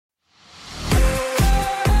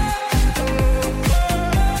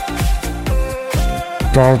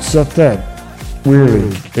Bounce FM, really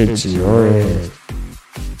into your ears.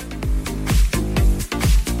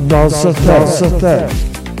 Bounce FM.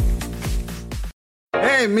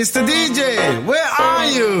 Hey, Mr. DJ, where are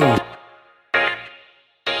you?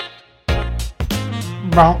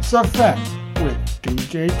 Bounce FM with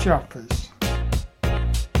DJ Chappers.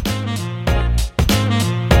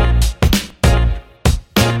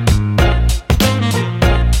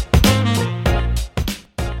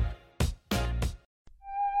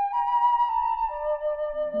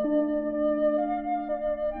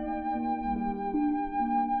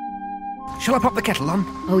 Shall I pop the kettle on?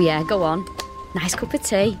 Oh yeah, go on. Nice cup of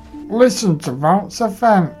tea. Listen to Bounce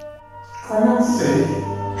FM. Come and see.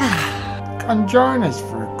 And join us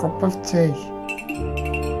for a cup of tea.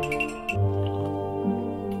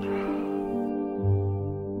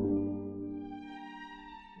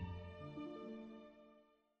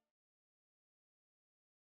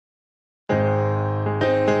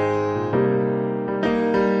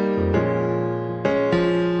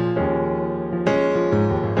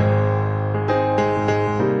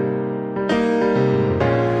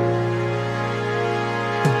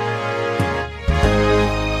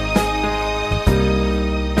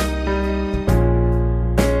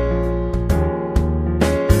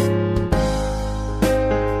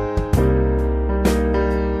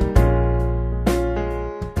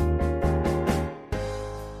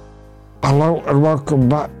 Hello and welcome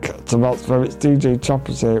back to Bounce FM. It's DJ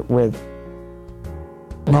Chappers here with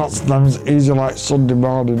Bounce FM's Easy Like Sunday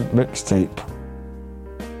Morning Mixtape.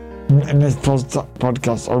 In this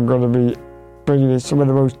podcast I'm going to be bringing you some of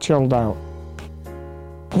the most chilled out,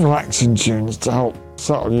 relaxing tunes to help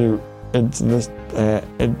settle you into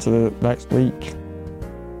the next week.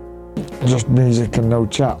 Just music and no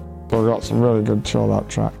chat. We've got some really good chilled out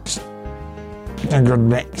tracks. A good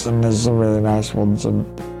mix, and there's some really nice ones, and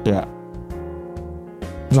yeah.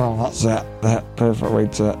 So that's it. The perfect way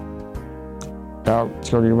to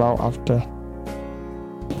tell you about after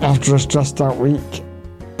a stressed out week.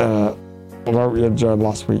 I hope you enjoyed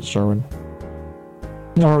last week's showing.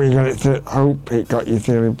 I hope it got you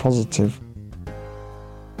feeling positive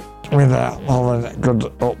with all the good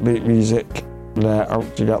upbeat music.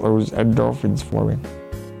 Hope you get those endorphins flowing.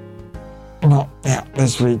 Well, yeah,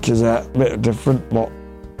 this week is a bit different, but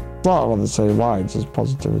sort of on the same lines as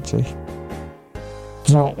positivity.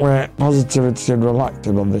 So we're positivity and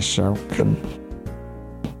relaxing on this show.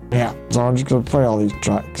 Yeah, so I'm just going to play all these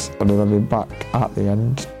tracks and then I'll be back at the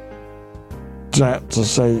end to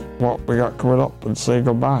say what we got coming up and say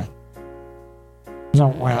goodbye.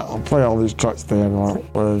 So I'll play all these tracks there and I'll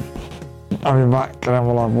be back and then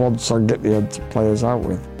we'll have one song at the end to play us out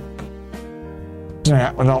with. So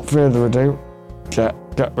yeah, without further ado, get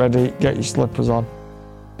ready, get your slippers on,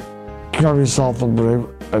 grab yourself a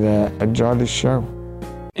brew and enjoy this show.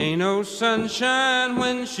 Ain't no sunshine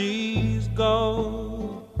when she's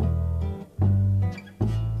gone.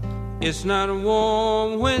 It's not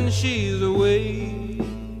warm when she's away.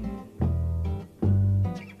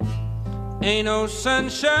 Ain't no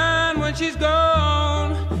sunshine when she's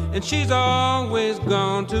gone, and she's always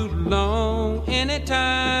gone too long.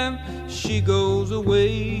 Anytime she goes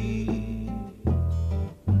away,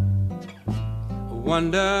 I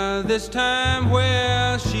wonder this time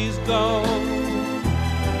where she's gone.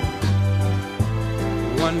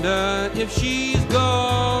 Wonder if she's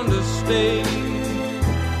gonna stay.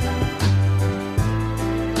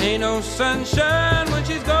 Ain't no sunshine when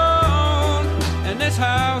she's gone, and this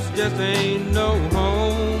house just ain't no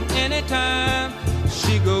home. Anytime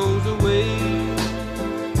she goes away,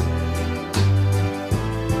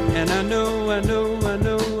 and I know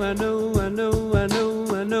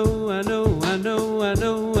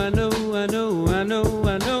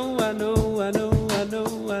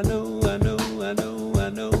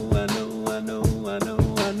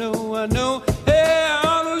hey, I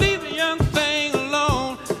ought to leave the young thing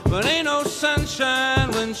alone, but ain't no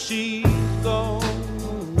sunshine when she's gone.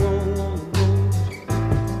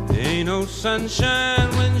 Ain't no sunshine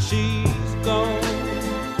when she's gone.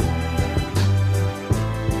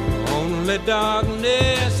 Only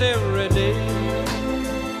darkness every day.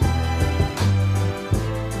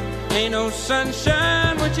 Ain't no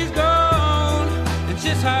sunshine when she's gone, and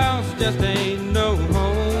this house just ain't no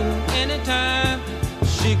home. Anytime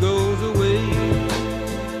she goes away,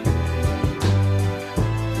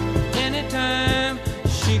 anytime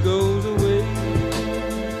she goes away,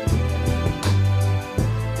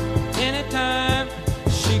 anytime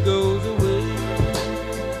she goes away,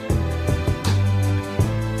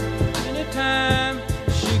 anytime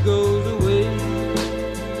she goes away.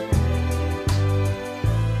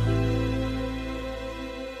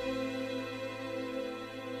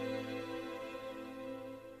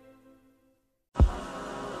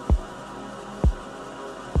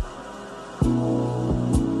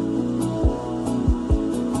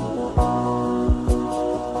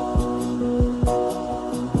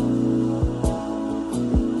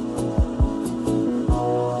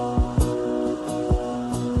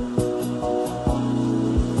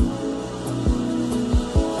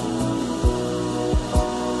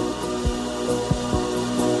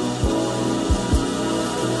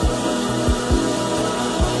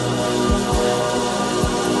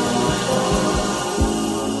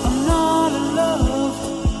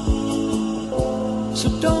 so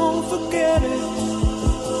don't forget it.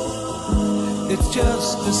 It's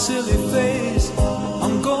just a silly phase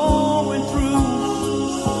I'm going through.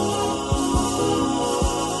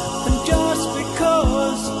 And just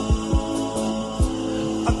because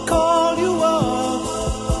I call you up,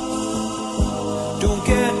 don't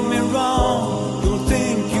get me wrong, don't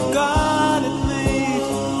think you got it made.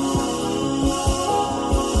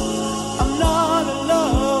 I'm not in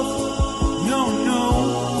love, no, no.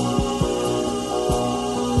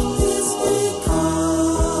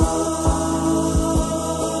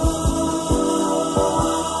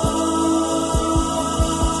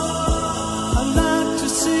 I'd like to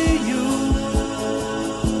see you,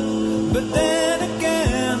 but then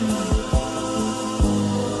again,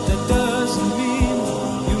 that doesn't mean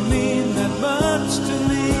you mean that much to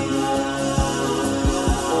me.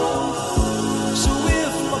 So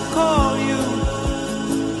if I call you,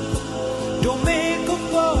 don't make a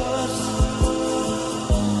fuss.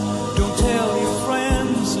 Don't tell your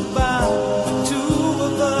friends about the two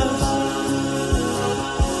of us.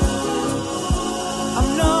 I'm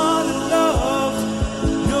not in love,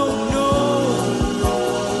 no, no.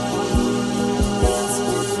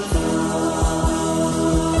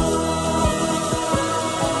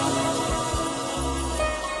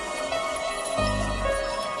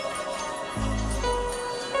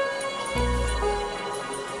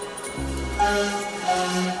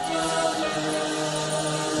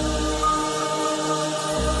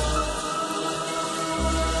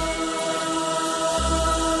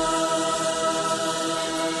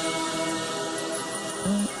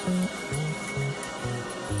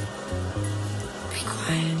 Be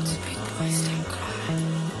quiet, big boys don't cry.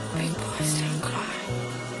 Big boys don't cry.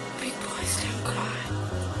 Big boys don't cry.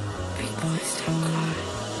 Big boys don't cry.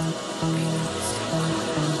 Big boys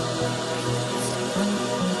don't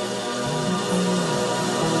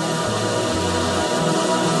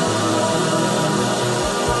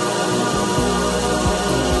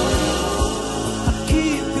I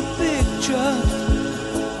keep your picture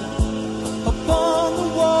upon the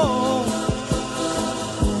wall.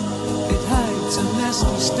 It hides a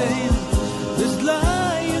nasty stain that's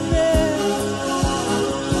lying there.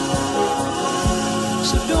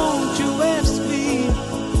 So don't you ask me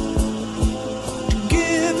to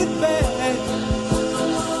give it back.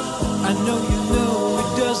 I know you know it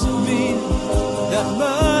doesn't mean that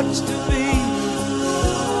much to me.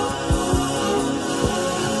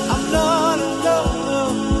 I'm not in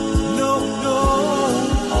love, no, no.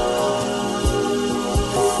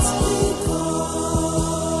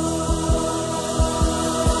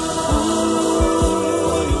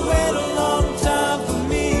 Ooh, you wait a long time for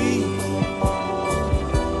me.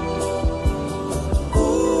 Ooh,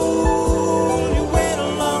 you wait a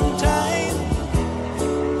long time.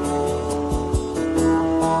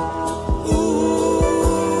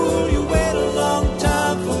 Ooh, you wait a long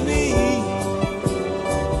time for me.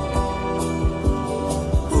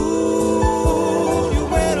 Ooh, you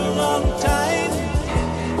wait a long time.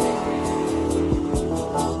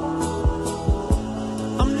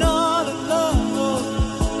 I'm not in love,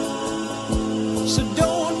 so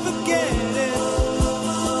don't forget it.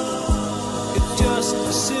 It's just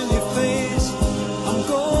a silly phase I'm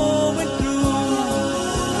going through.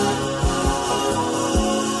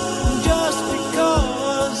 Just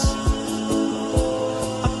because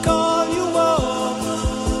I call you up,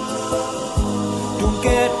 don't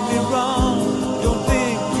get me wrong, don't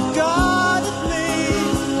think you got it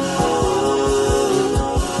made.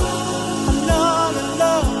 I'm not in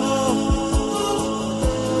love,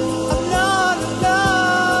 I'm not in love.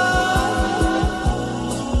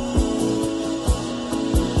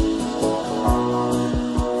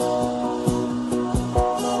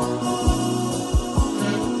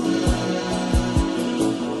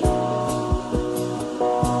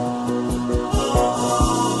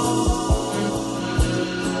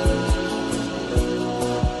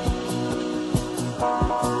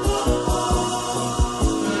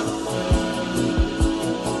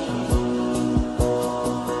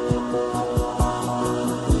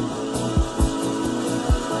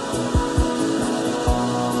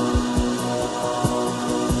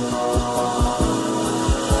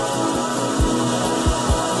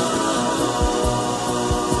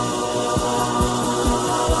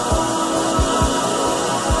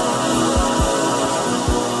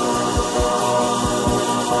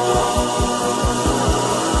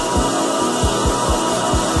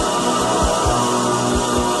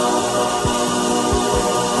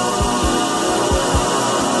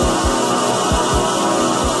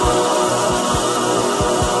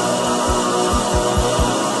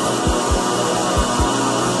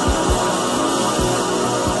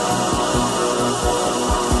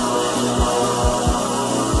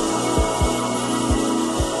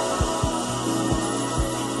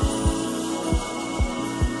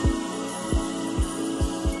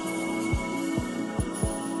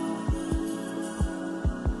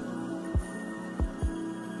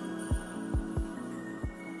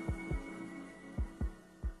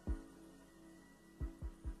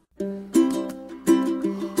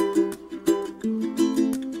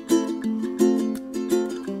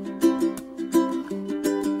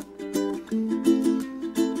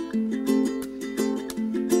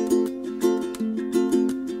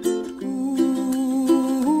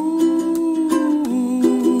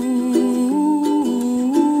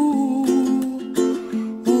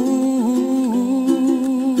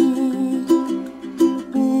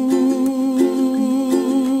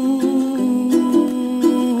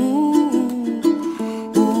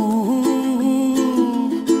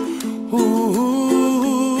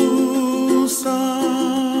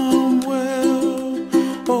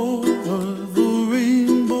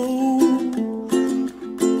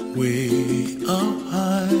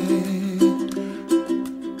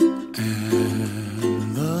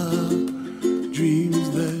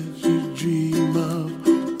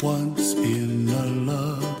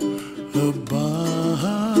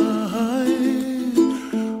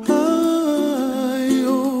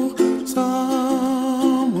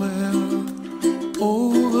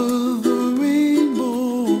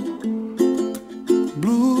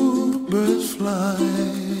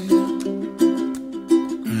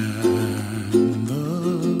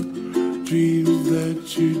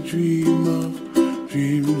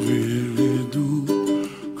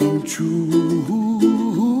 true.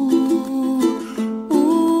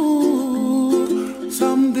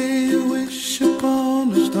 Someday I wish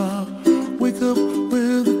upon a star, wake up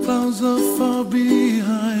where the clouds are far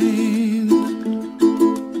behind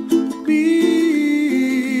me,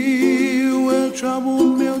 where trouble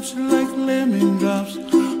melts like lemon drops,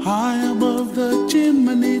 high above the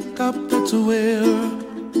chimney top. That's where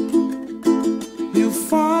you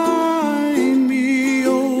find me,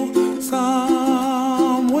 oh,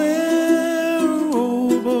 somewhere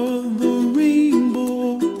over the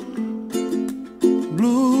rainbow.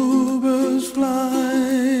 Bluebirds fly,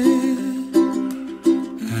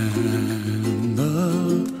 and the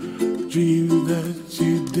dream that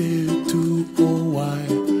you dare to, oh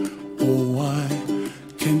why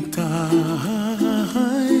can't I?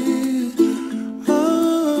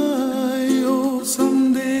 Oh,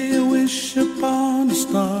 someday I wish upon a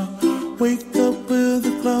star, wake up where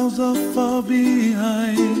the clouds are far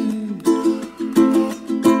behind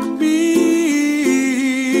me,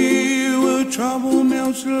 where trouble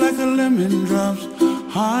melts like a lemon drops,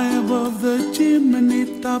 high above the chimney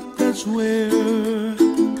top. That's where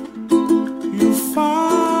you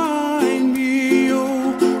find me,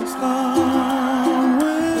 oh, somewhere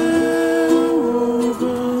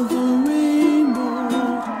over the rainbow,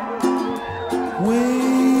 way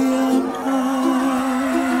up high.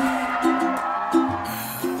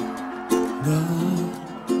 The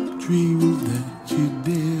dreams that you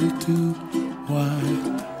dare to, why,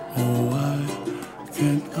 oh why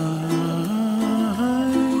can't I?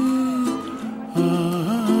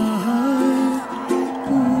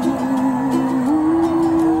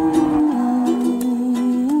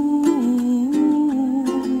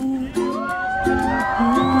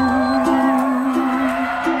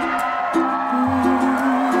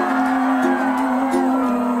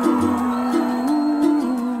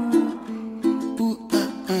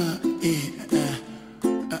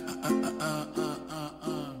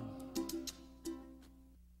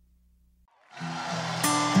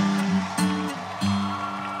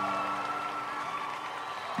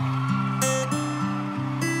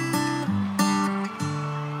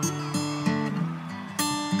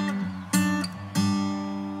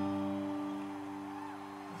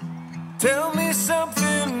 Tell me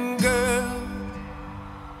something, girl.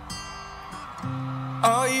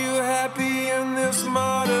 Are you happy in this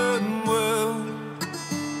modern world?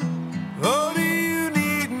 Or do you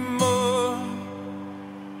need more?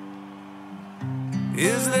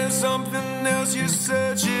 Is there something else you're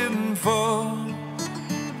searching for?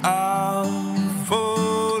 I'm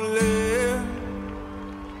falling.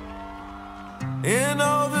 In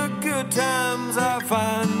all the good times I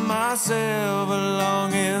find myself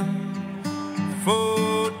longing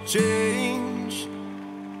for change,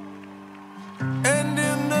 and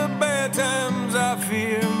in the bad times I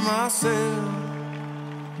fear myself.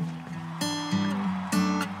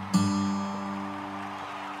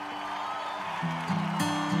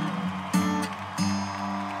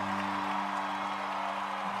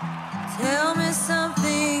 Tell me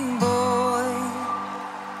something, boy.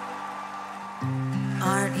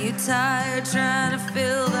 Aren't you tired trying to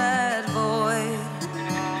fill that void?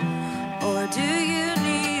 Or do you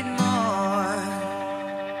need more?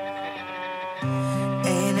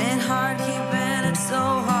 Ain't it hard keeping it so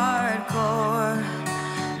hardcore?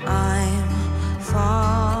 I'm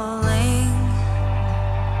falling.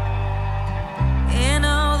 In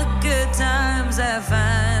all the good times I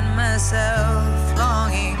find myself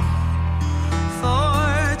longing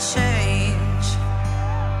for change,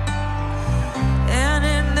 and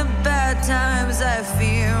in the bad times I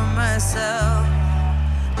fear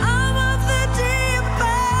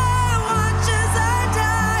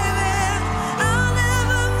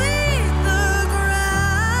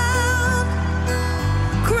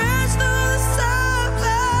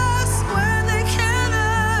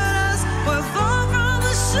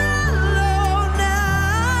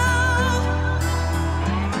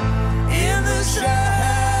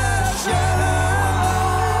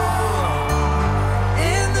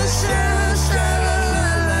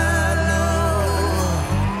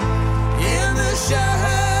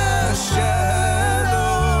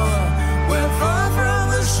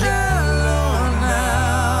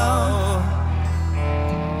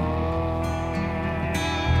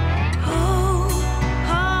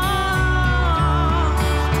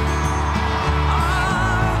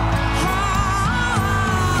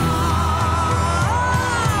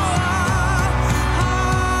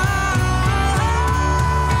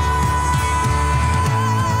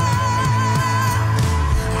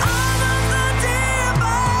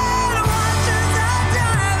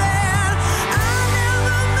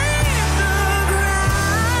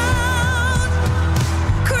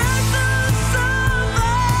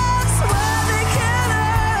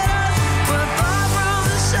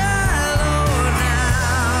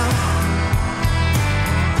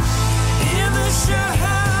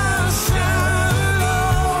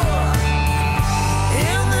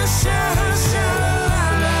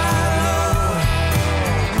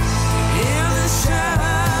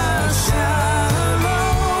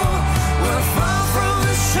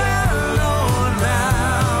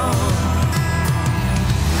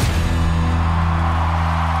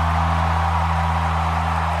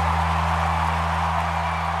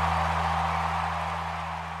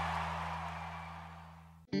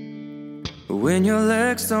when your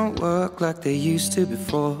legs don't work like they used to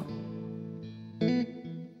before,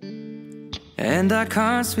 and I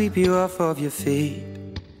can't sweep you off of your feet.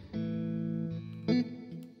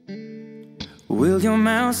 Will your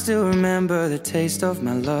mouth still remember the taste of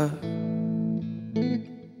my love?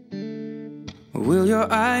 Will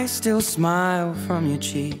your eyes still smile from your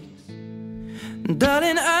cheeks?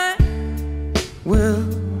 Darling, I will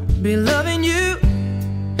be loving you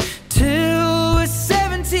till we're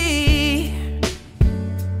 70.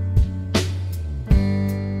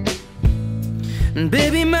 And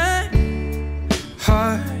baby, my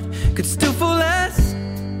heart could still fall as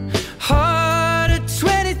hard at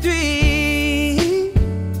 23.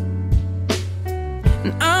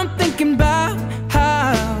 And I'm thinking about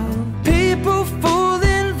how people fall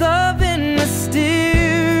in love in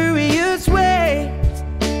mysterious ways.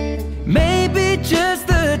 Maybe just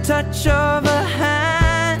the touch of a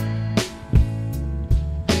hand.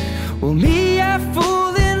 Well, me, I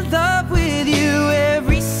fall in love with you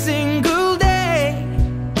every single day,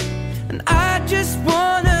 and I just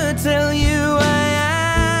wanna tell you I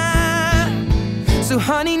am. So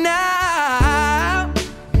honey, now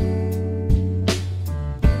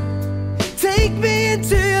take me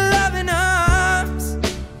into your loving arms.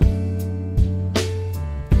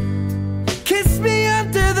 Kiss me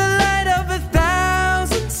under the light of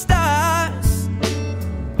 1,000 stars.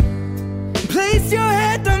 Place your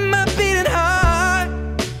head on my beating heart.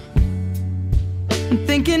 I'm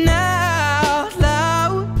thinking out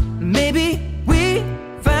loud, maybe we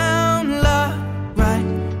found love right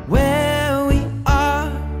where we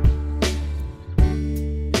are.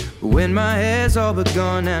 When my hair's all but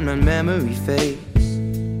gone and my memory fades,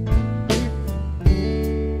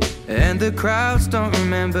 and the crowds don't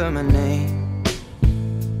remember my name.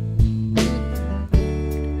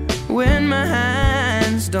 When my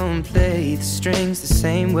hands don't play the strings the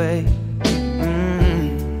same way,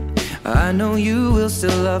 I know you will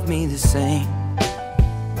still love me the same.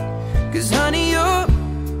 'Cause honey, your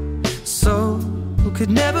soul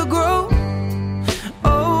could never grow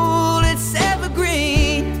old, it's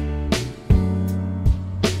evergreen.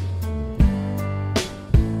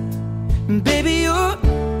 And baby, your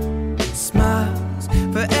smile's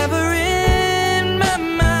forever in my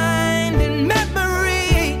mind and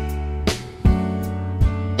memory.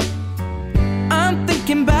 I'm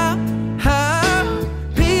thinking about how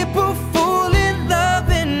people fall in love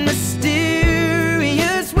in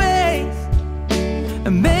mysterious ways,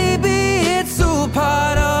 and maybe it's all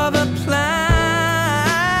part of a plan.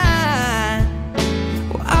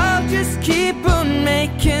 Well, I'll just keep on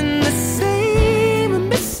making the same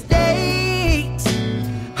mistakes,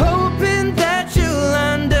 hoping that you'll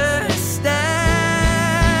understand.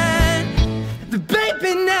 But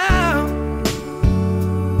baby, now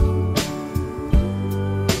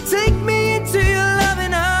take me into your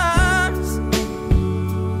loving arms.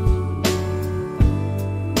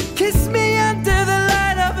 Kiss me under the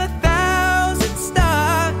light of 1,000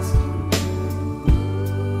 stars.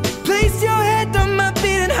 Place your head on my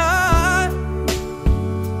beating heart.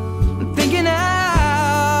 I'm thinking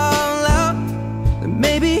out loud that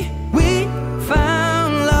maybe we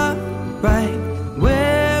found love right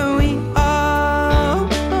where we are.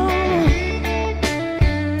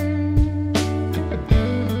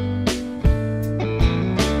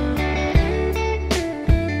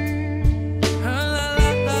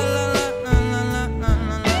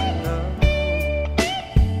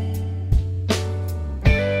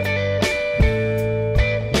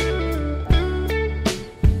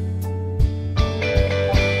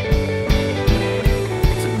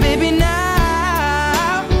 So baby,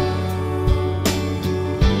 now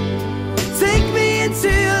take me into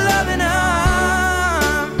your loving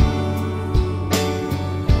arms.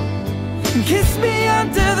 Kiss me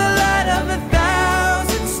under the light of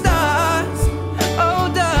 1,000 stars. Oh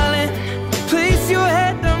darling, place your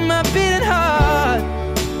head on my beating heart.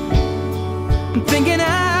 I'm thinking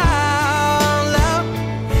out loud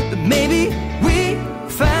that maybe we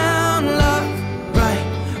found love right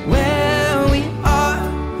where we are.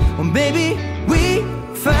 Or maybe we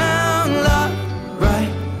found love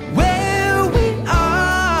right where we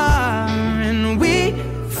are. And we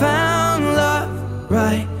found love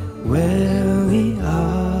right where we are.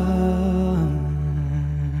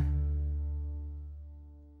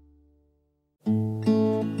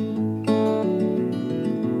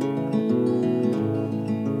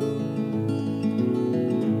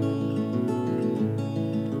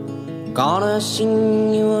 Gonna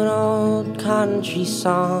sing you an old country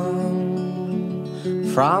song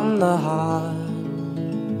from the heart,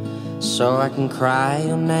 so I can cry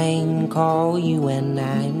your name, call you when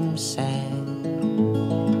I'm sad.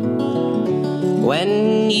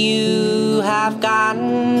 when you have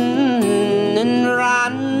gone and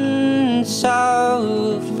run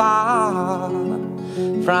so far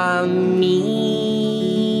from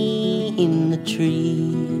me in the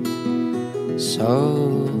tree,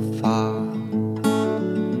 so far.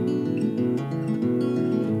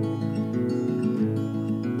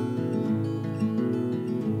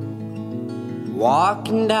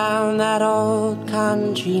 Walking down that old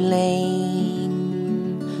country lane,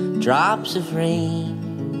 drops of rain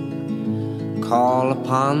call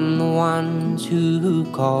upon the ones who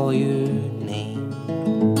call your name.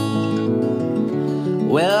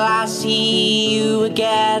 Will I see you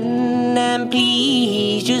again? And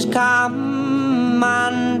please just come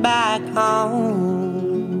on back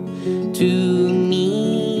home to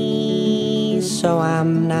me, so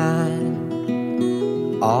I'm not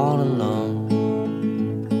all alone.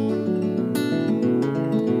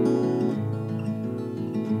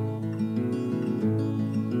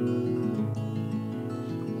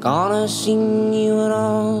 Gonna sing you an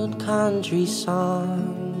old country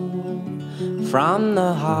song from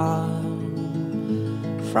the heart,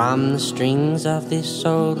 from the strings of this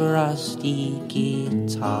old rusty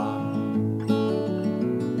guitar.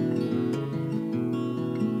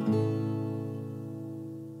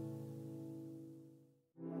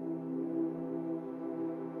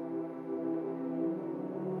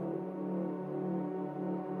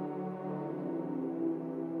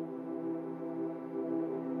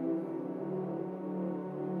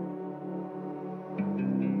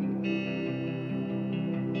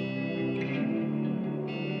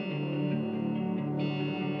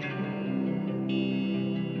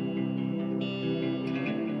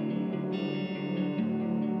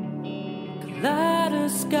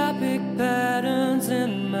 Kaleidoscopic patterns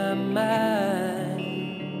in my mind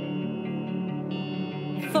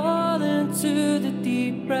fall into the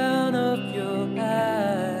deep brown of your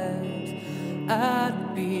eyes.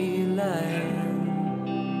 I'd be lying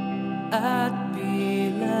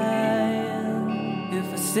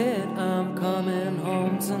if I said I'm coming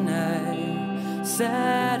home tonight.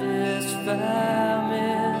 Satisfy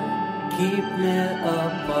me, keep me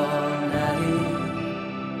up all night.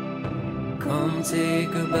 Come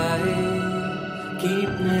take a bite, keep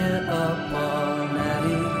me up all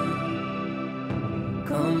night.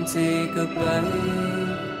 Come take a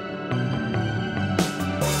bite.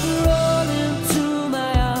 Roll into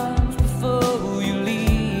my arms before you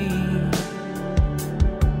leave.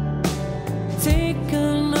 Take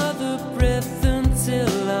another breath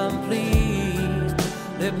until I'm pleased.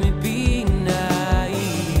 Let me be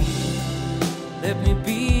naive. Let me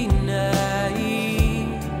be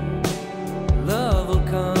naive. Love will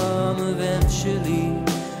come eventually.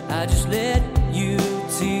 I just let you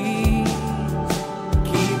tease.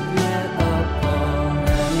 Keep me up all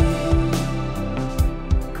night.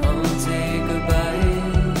 Come take a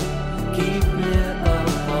bite. Keep me up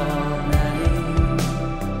all night.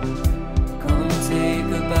 Come take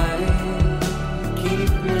a bite.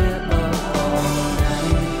 Keep me up all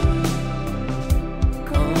night.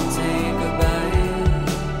 Come take a bite.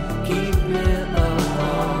 Keep me up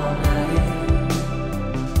all night.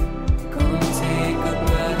 Come take a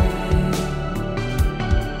bite.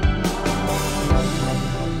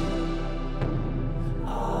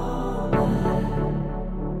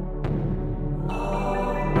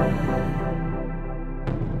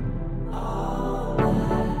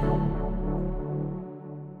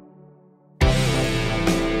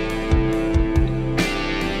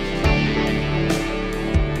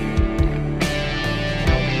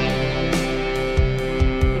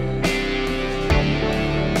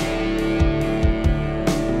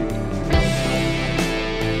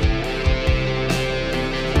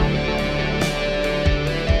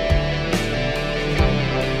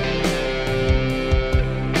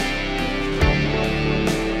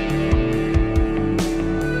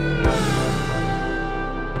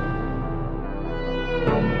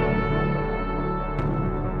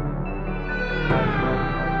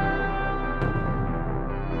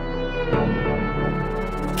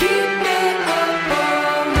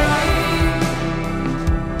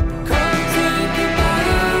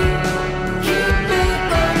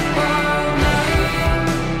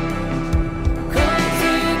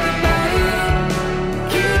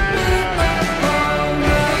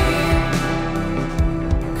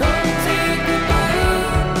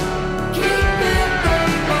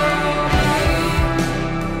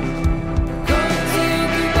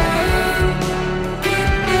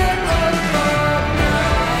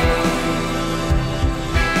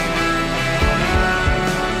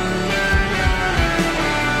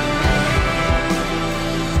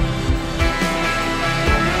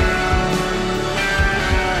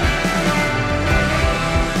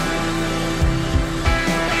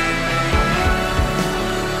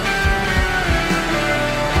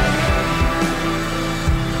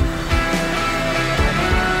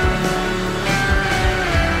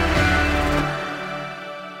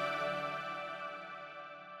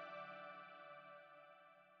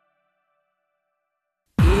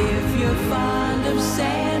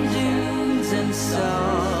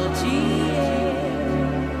 salty air.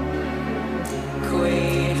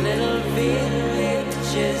 Quaint little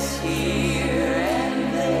villages here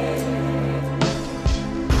and there.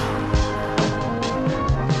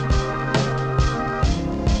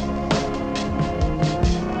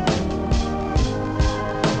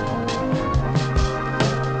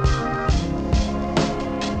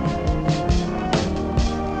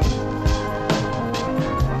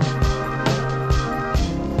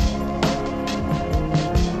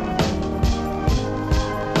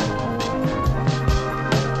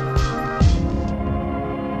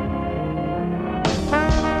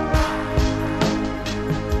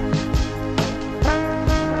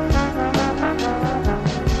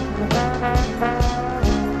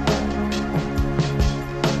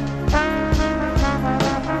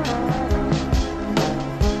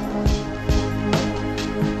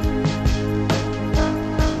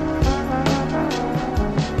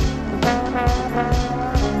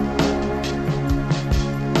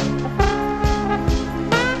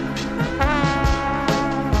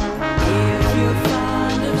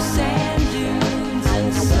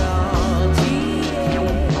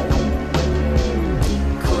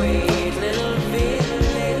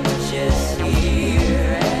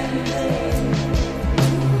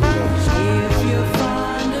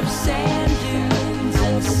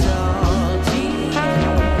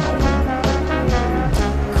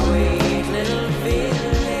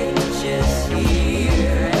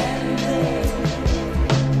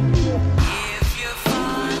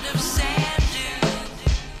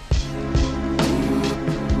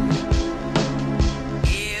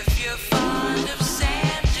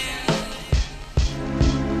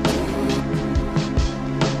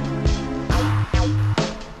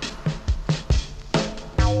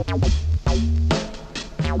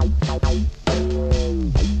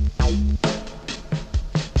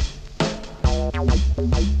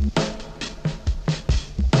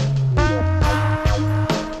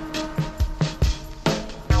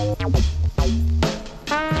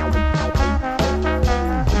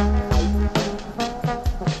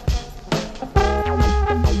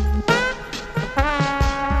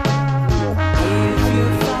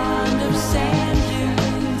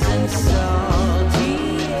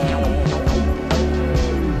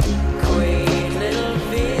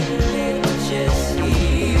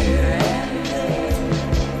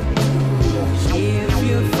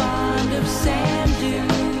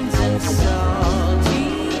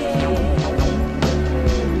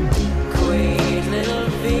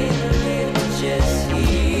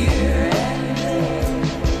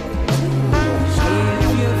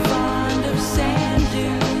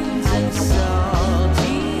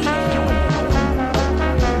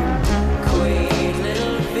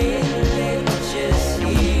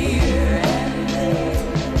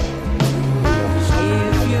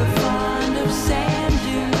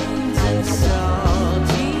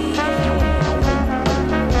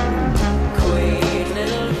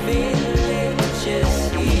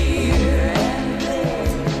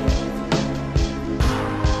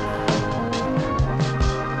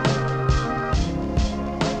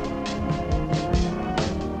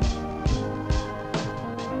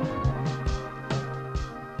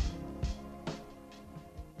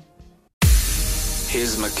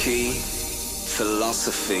 Here's my key,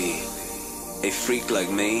 philosophy. A freak like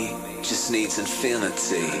me just needs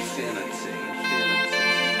infinity.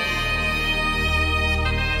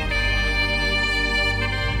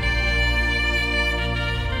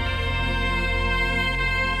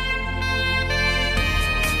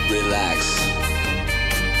 Relax,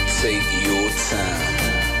 take your time.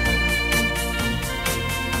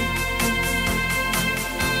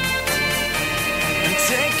 And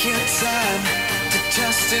take your time to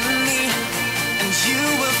trust in me, and you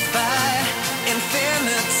will find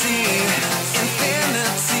infinity,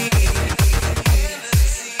 infinity.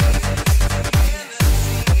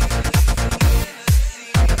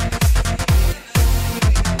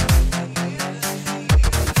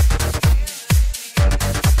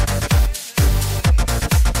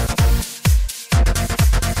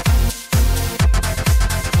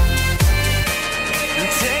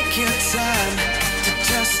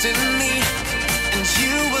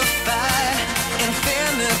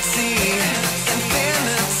 Infinity,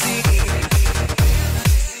 infinity.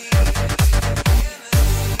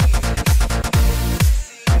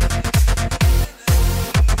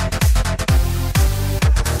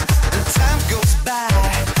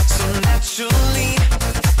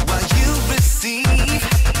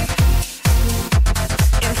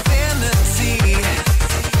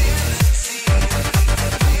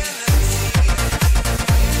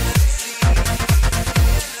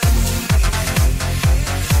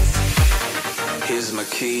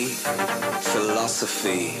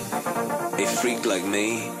 philosophy. A freak like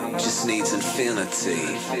me just needs infinity.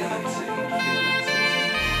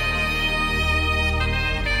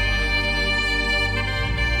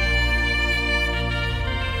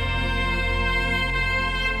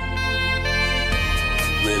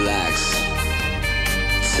 Relax.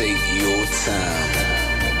 Take your time.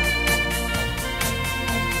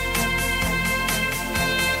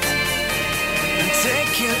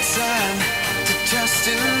 Take your time to trust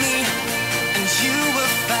in me, and you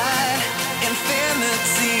will find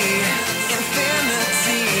infinity,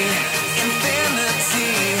 infinity,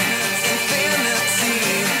 infinity, infinity,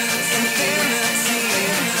 infinity,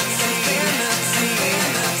 infinity,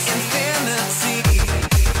 infinity.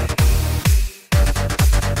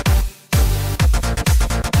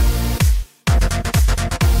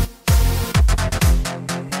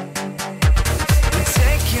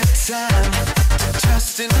 Take your time.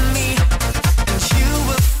 Trust in me, and you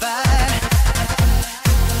will find.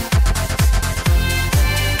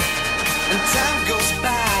 And time goes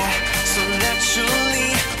by so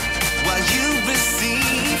naturally while you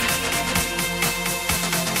receive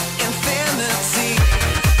infinity.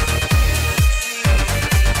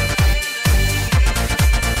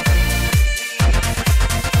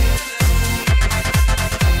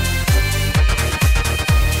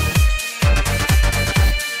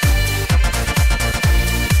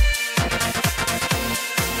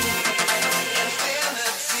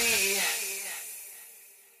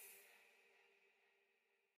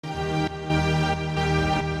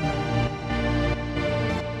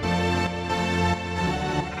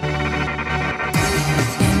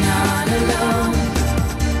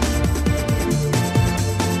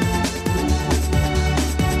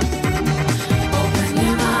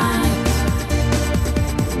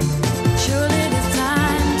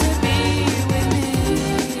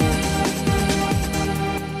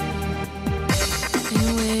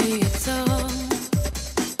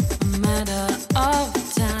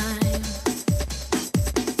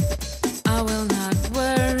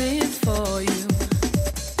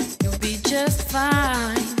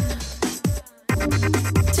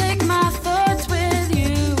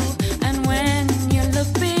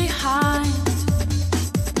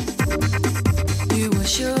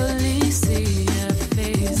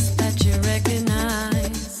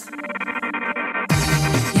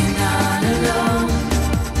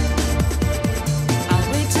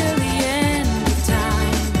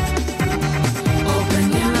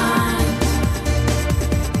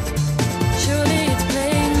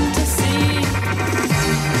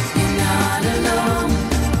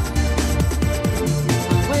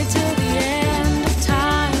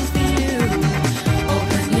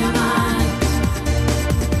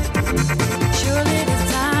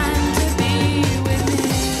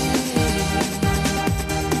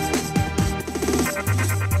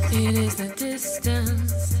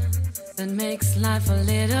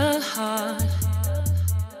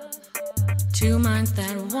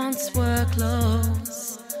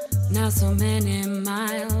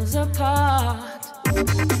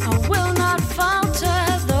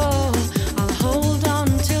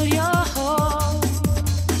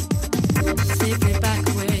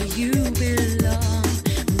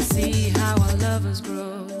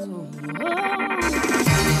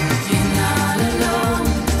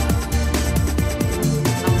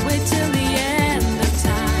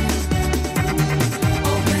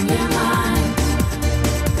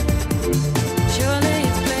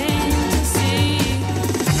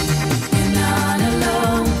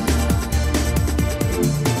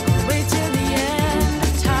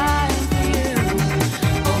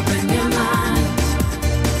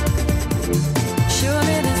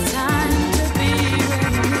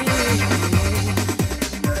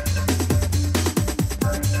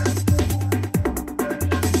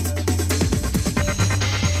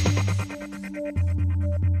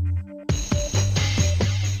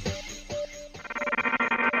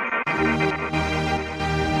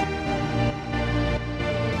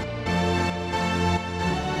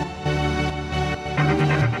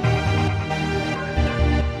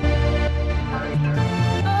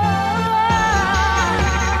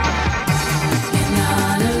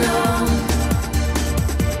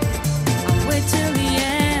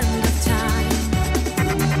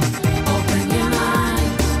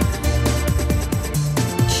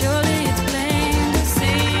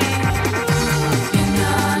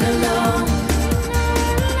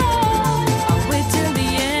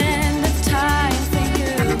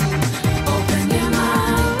 Open your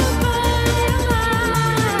mind.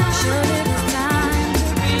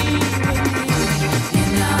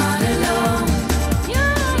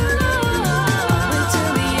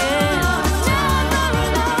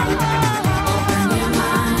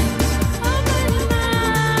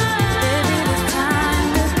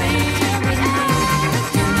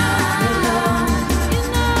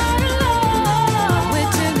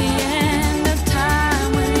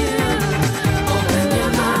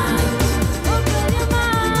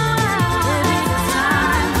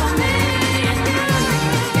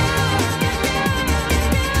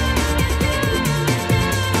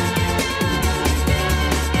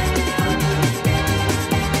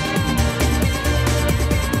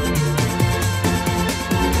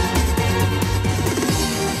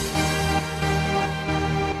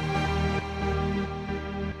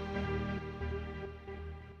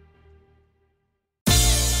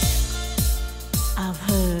 I've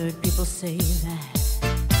heard people say that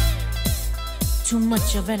too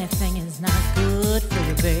much of anything is not good for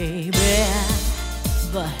you, baby.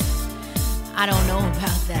 But I don't know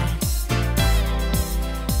about that.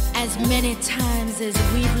 As many times as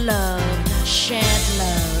we've loved, shared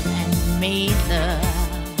love, and made love,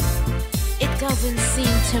 it doesn't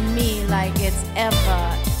seem to me like it's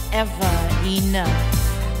ever enough.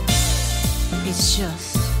 It's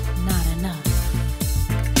just not enough.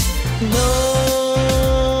 No.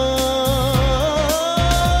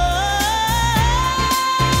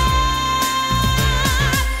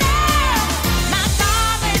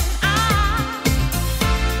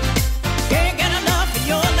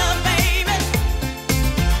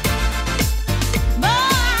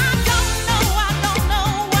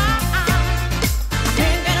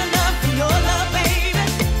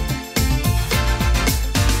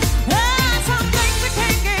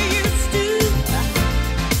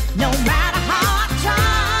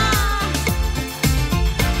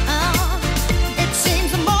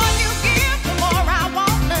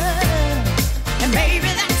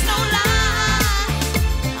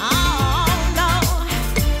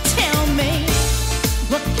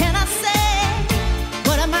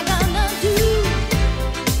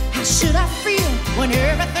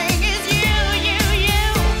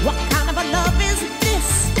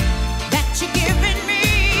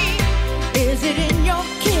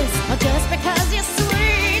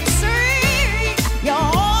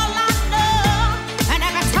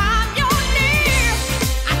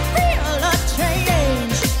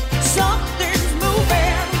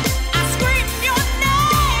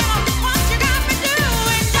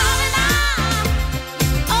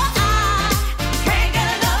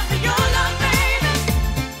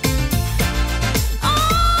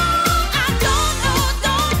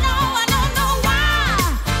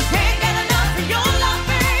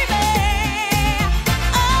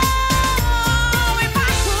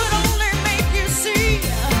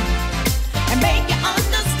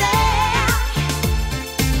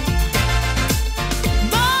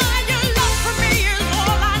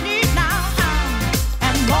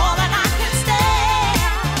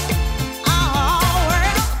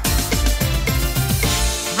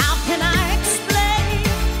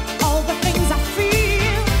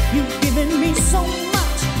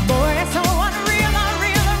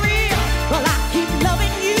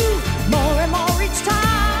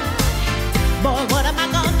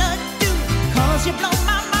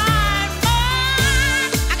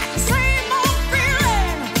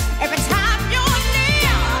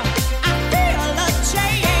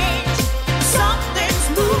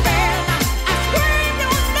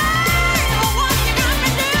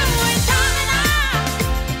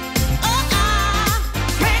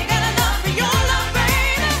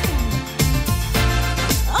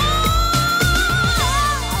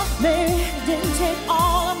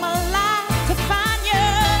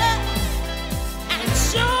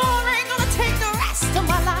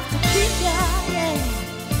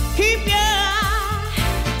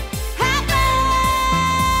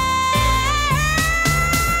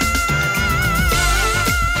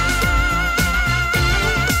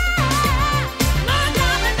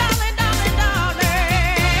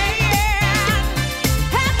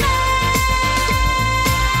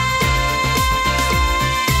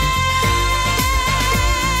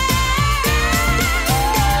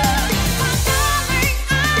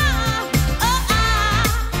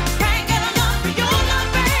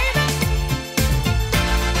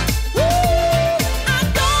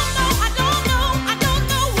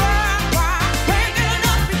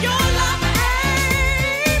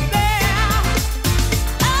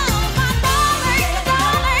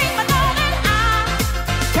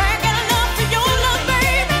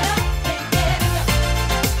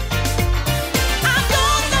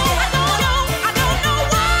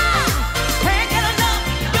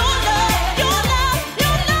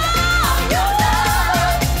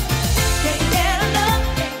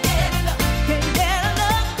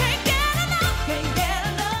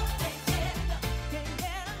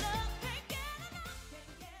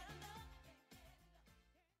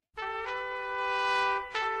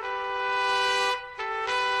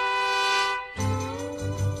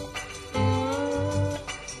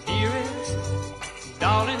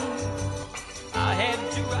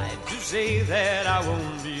 say that I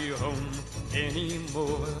won't be home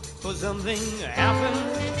anymore, for something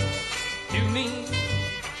happened to me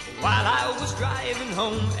while I was driving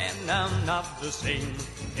home, and I'm not the same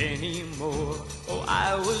anymore. Oh,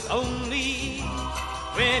 I was only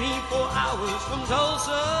 24 hours from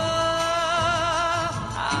Tulsa,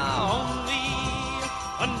 only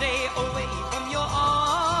one day away from your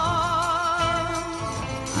arms.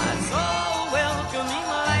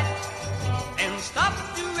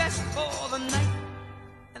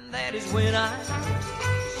 that is when I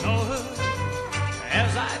saw her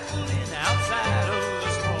as I pulled in outside of the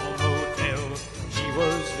small motel. She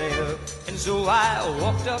was there, and so I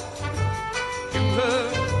walked up to her,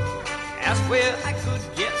 asked where I could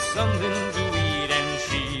get something to eat, and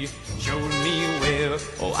she showed me where.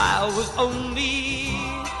 Oh, I was only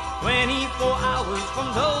 24 hours from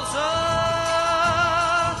Tulsa,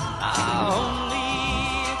 only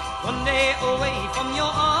one day away from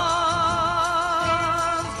your arms.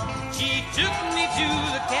 She took me to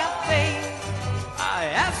the cafe. I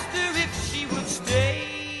asked her if she would stay.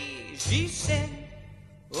 She said,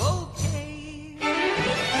 okay.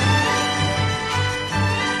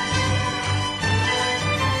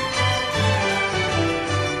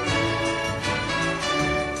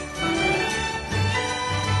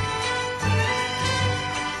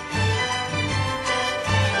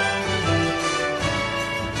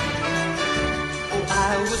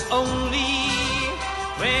 I was only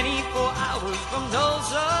 24 hours from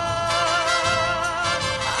Tulsa,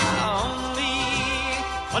 only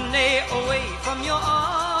one day away from your arms.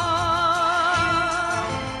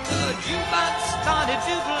 The jukebox started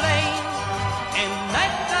to play, and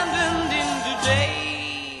nighttime turned into day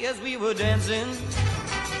as we were dancing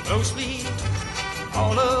closely.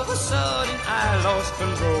 All of a sudden I lost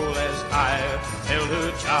control as I held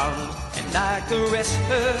her charms, and I caressed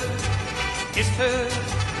her, kissed her,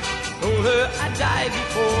 told her I'd die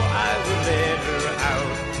before I would let her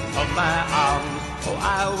out of my arms. Oh, I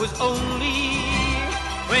was only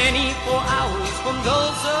 24 hours from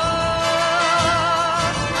Tulsa,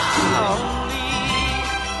 only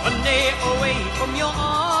one day away from your arms.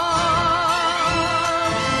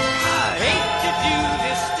 I hate to do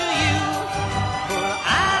this to you, but I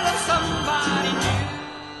love somebody new.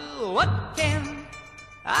 What can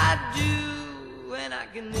I do when I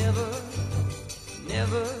can never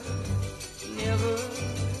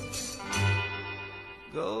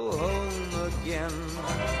go home again?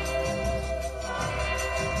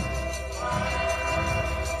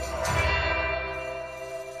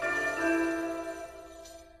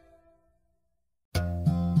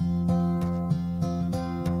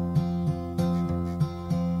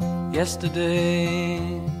 Yesterday,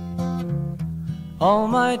 all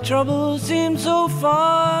my troubles seemed so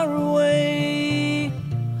far away.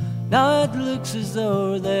 Now it looks as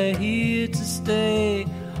though they're here to stay.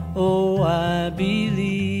 Oh, I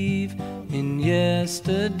believe in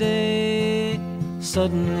yesterday.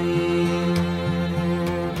 Suddenly,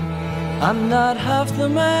 I'm not half the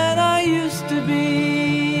man I used to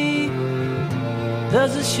be.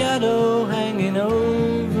 There's a shadow hanging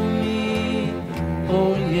over me.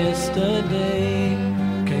 Oh, yesterday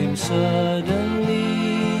came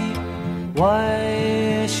suddenly.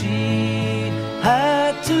 Why she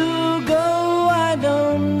had to go, I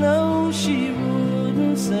don't know, she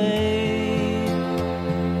wouldn't say.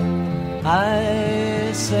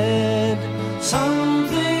 I said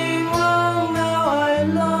something wrong, now I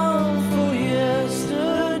long for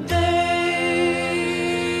yesterday.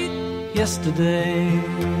 Yesterday,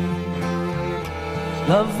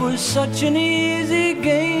 love was such an easy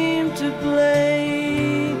game to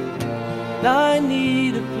play. Now I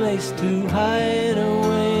need a place to hide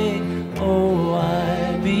away. Oh,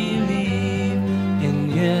 I believe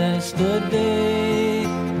in yesterday.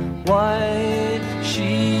 Why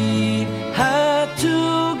she had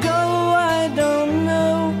to go, I don't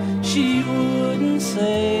know, she wouldn't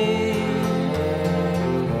say.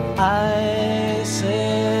 I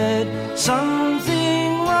said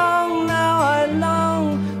something wrong, now I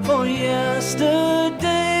long for yesterday.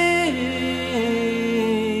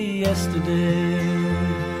 Yesterday,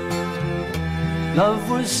 love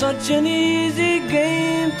was such an easy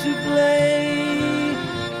game to play.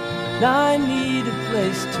 Now I need a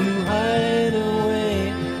place to hide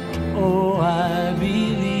away. Oh, I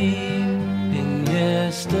believe in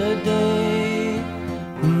yesterday.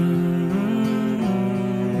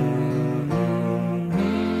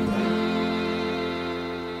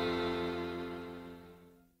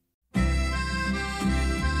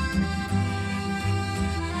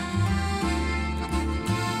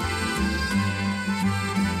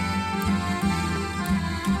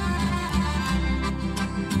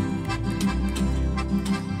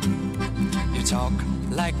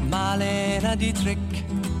 Like Marlene Dietrich,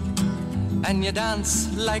 and you dance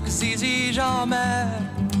like Zizi Jeanmaire.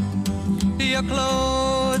 Your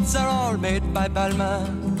clothes are all made by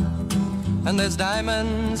Balmain, and there's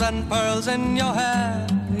diamonds and pearls in your hair.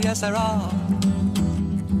 Yes, there are.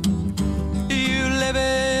 You live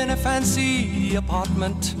in a fancy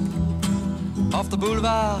apartment off the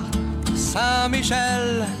boulevard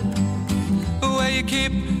Saint-Michel. where you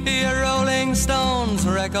keep your Rolling Stones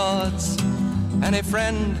records, and a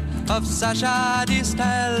friend of Sasha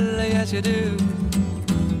Distel, yes you do.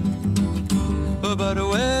 But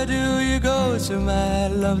where do you go to, my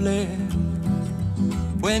lovely,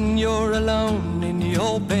 when you're alone in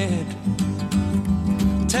your bed?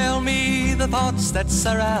 Tell me the thoughts that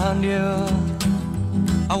surround you.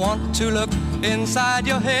 I want to look inside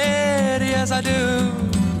your head, yes I do.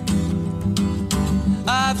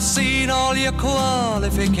 I've seen all your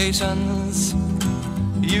qualifications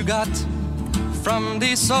you got from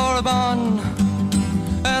the Sorbonne,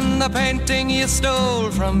 and the painting you stole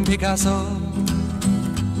from Picasso.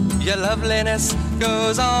 Your loveliness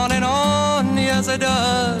goes on and on, yes it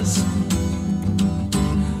does.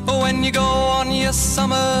 When you go on your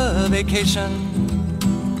summer vacation,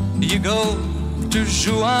 you go to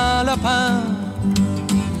Juan-le-Pin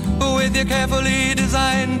with your carefully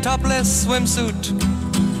designed topless swimsuit.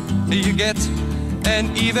 You get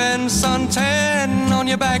an even suntan on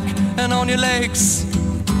your back and on your legs.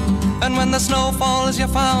 And when the snow falls, you're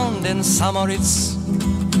found in Samoritz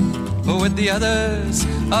with the others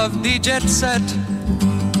of the jet set,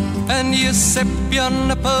 and you sip your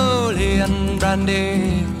Napoleon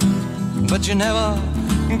brandy, but you never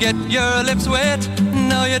get your lips wet,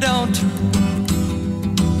 no you don't.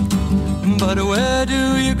 But where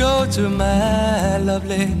do you go to, my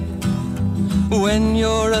lovely, when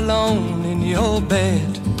you're alone in your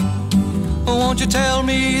bed? Won't you tell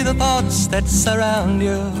me the thoughts that surround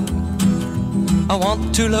you? I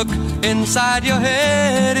want to look inside your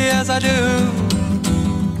head, yes I do.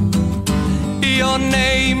 Your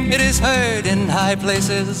name, it is heard in high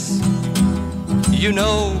places. You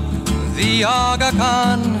know the Aga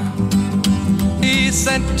Khan, he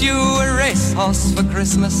sent you a racehorse for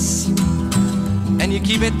Christmas, and you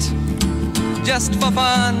keep it just for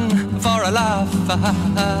fun, for a laugh.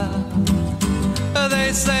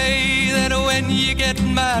 They say that when you get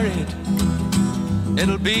married,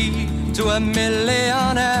 it'll be to a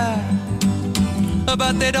millionaire,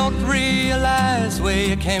 but they don't realize where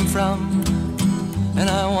you came from, and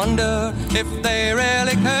I wonder if they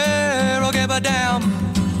really care or give a damn.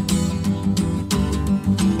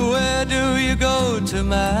 Where do you go to,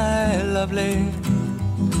 my lovely,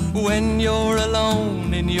 when you're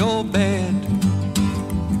alone in your bed?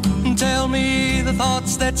 Tell me the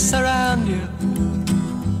thoughts that surround you.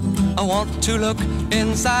 I want to look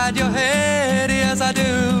inside your head, yes I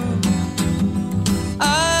do.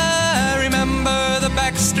 I remember the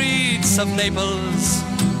back streets of Naples,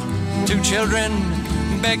 two children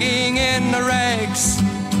begging in the rags,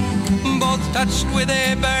 both touched with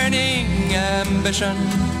a burning ambition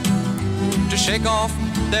to shake off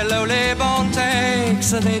their lowly born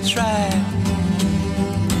takes. They tried.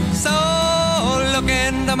 So look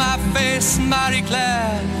into my face, Marie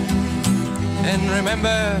Claire, and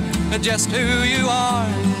remember just who you are.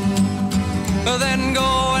 Then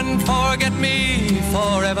go and forget me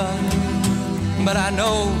forever, but I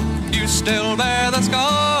know you still bear the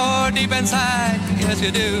scar deep inside, yes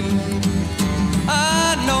you do.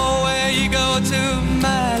 I know where you go to,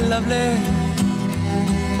 my lovely,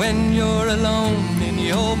 when you're alone in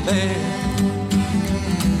your bed.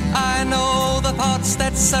 I know the thoughts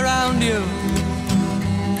that surround you,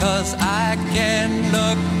 'cause I can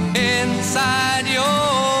look inside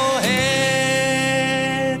your head.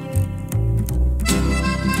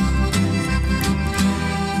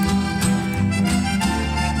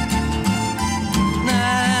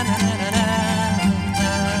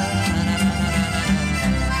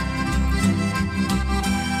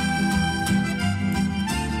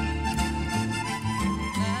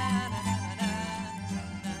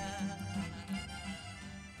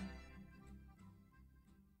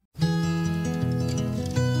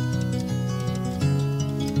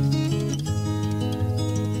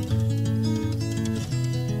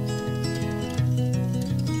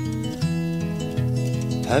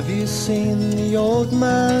 Have you seen the old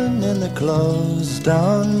man in the closed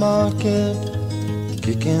down market,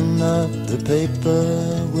 kicking up the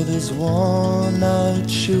paper with his worn out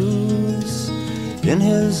shoes? In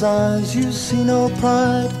his eyes you see no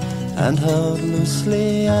pride, and held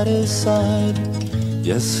loosely at his side,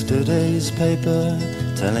 yesterday's paper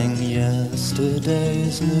telling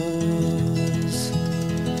yesterday's news.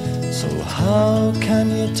 So how can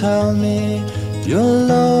you tell me you're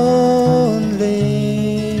lonely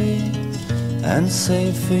and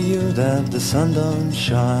say for you that the sun don't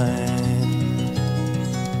shine?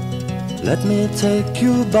 Let me take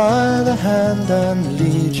you by the hand and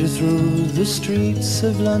lead you through the streets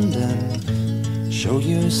of London, show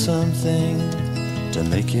you something to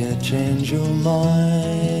make you change your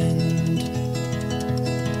mind.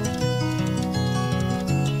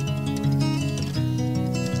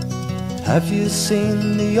 Have you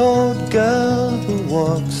seen the old girl who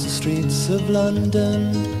walks the streets of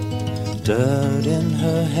London? Dirt in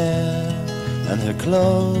her hair and her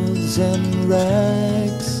clothes in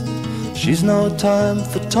rags. She's no time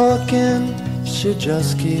for talking, she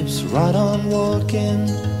just keeps right on walking,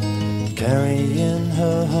 carrying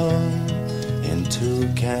her home in 2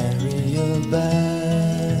 carrier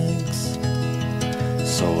bags.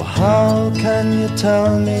 So how can you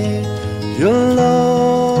tell me you're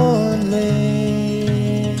lonely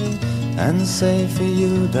and say for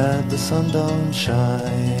you that the sun don't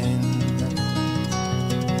shine?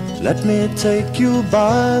 Let me take you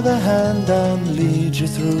by the hand and lead you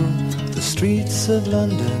through the streets of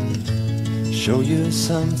London, show you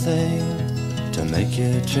something to make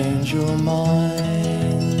you change your mind.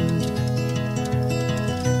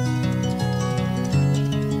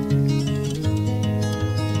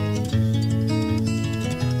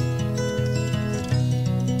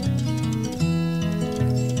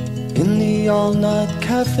 In the all-night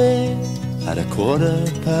cafe at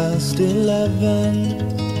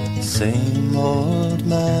 11:15, same old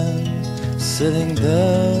man sitting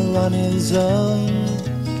there on his own,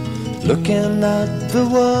 looking at the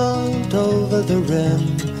world over the rim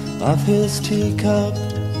of his teacup.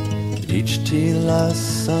 Each tea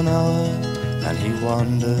lasts an hour and he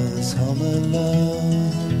wanders home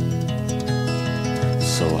alone.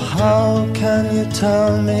 So how can you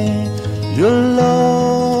tell me you're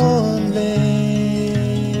lonely?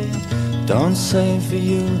 Don't say for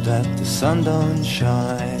you that the sun don't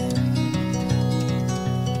shine.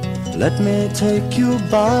 Let me take you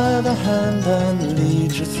by the hand and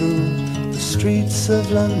lead you through the streets of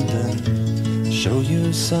London, show you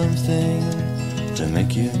something to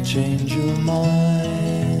make you change your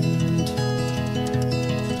mind.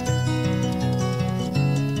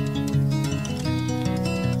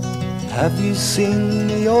 Have you seen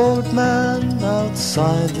the old man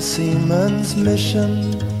outside the Seaman's Mission?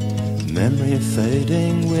 Memory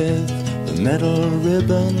fading with the metal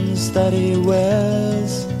ribbons that he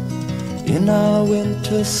wears. In our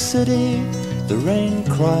winter city, the rain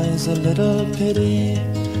cries a little pity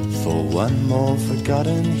for one more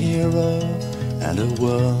forgotten hero and a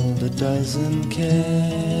world that doesn't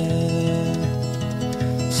care.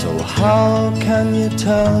 So how can you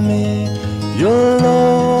tell me you're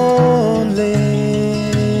lonely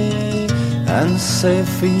and say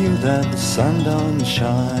for you that the sun don't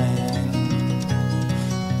shine?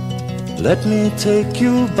 Let me take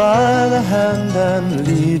you by the hand and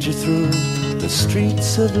lead you through the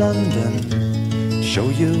streets of London, show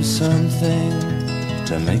you something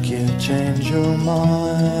to make you change your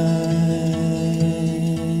mind.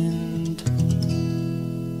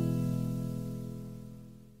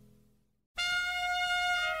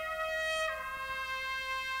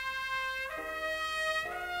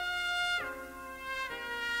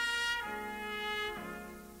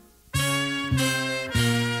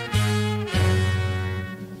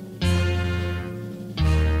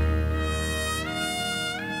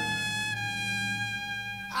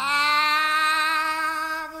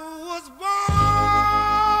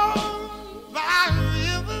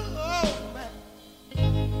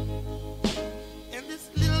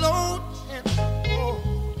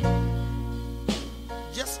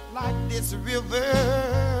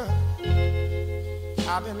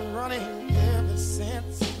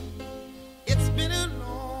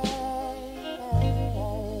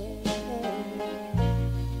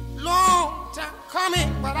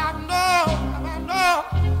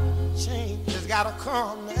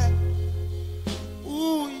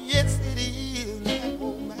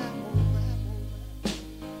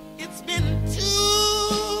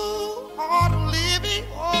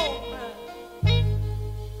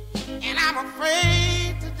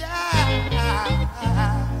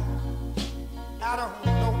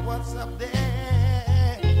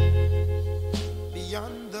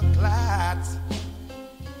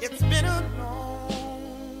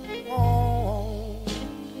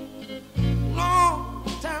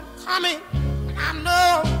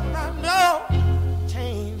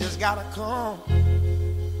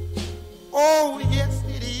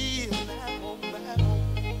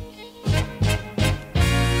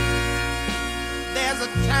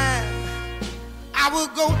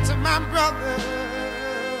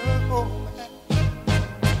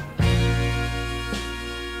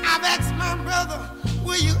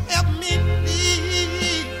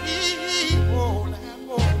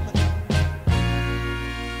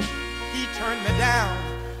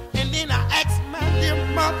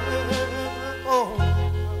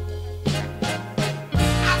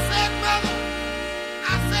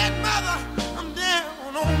 Mother, I'm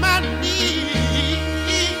down on my knees.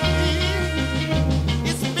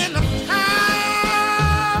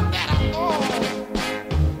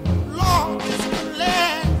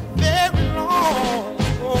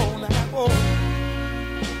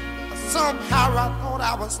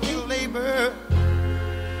 was still labor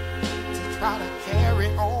to try to carry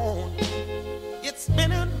on. It's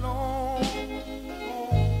been a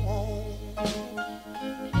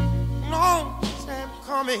long time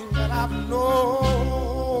coming, but I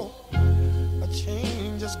know a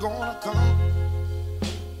change is gonna come.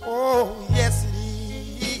 Oh, yes it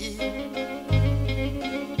is.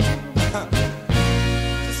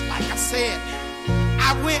 Just like I said,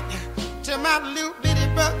 I went to my little bitty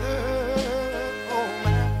brother. Oh,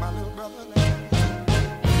 my little brother.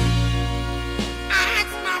 I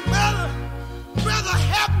asked my brother,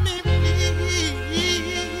 help me, please.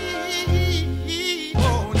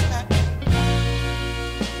 Oh,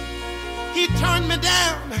 he turned me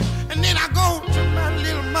down, and then I go to my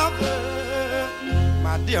little mother,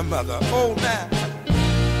 my dear mother. Oh, man.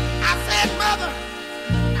 I said,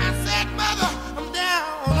 mother, I'm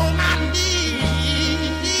down on my knees.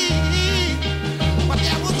 But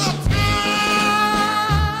there was a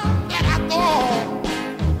time that I thought,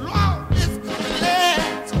 Lord, this could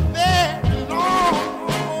last very long.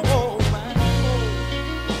 Oh, man.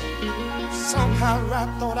 Somehow I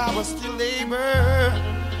thought I was still able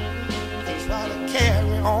to try to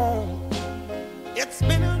carry on. It's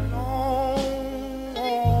been a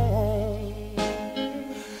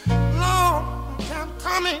long time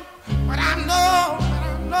coming, but I know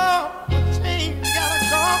the change gotta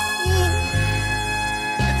come. Ooh,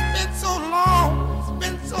 it's been so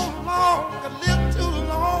long, I lived too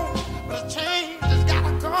long, but a change has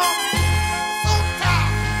gotta come. So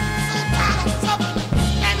tired of suffering,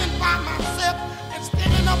 standing by myself and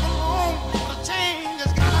standing up alone. The change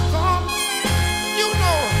has gotta come. You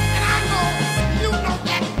know, and I know, you know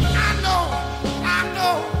that, I know,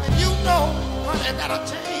 and you know, honey, that a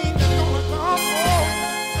change is gonna come.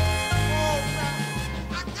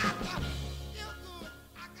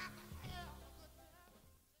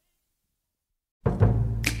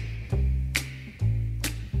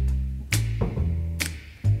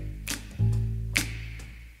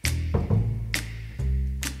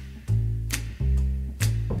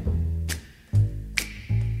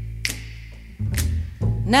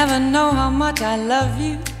 Never know how much I love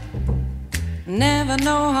you, never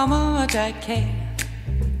know how much I care.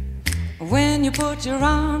 When you put your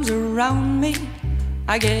arms around me,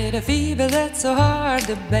 I get a fever that's so hard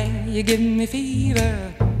to bear. You give me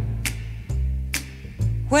fever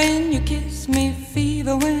when you kiss me,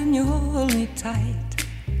 fever when you hold me tight.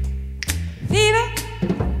 Fever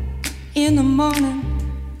in the morning,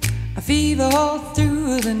 a fever all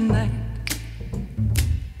through the night.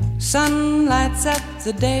 Sun lights up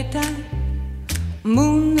the daytime,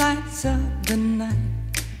 moon lights up the night.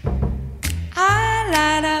 I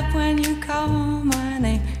light up when you call my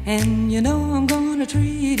name, and you know I'm gonna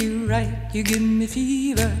treat you right. You give me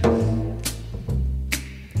fever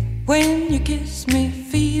when you kiss me,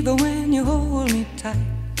 fever when you hold me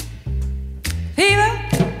tight. Fever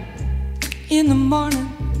in the morning,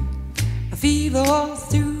 a fever all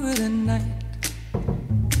through the night.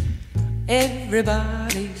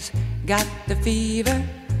 Everybody's got the fever,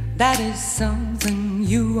 that is something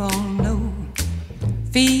you all know.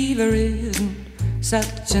 Fever isn't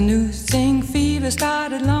such a new thing, fever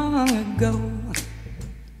started long ago.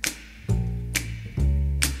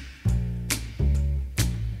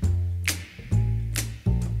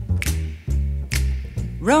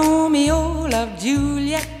 Romeo loved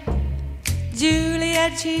Juliet,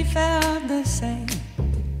 Juliet, she felt the same.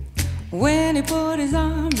 When he put his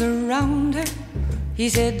arms around her, he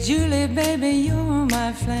said, Julie, baby, you're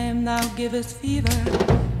my flame, now give us fever.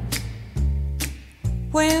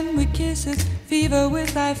 When we kiss it, fever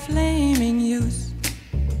with thy flaming youth.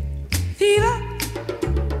 Fever,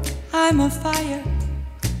 I'm a fire,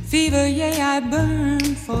 fever, yea, I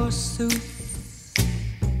burn forsooth.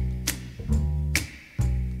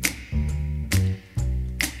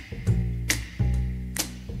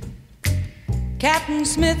 Captain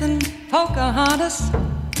Smith and Pocahontas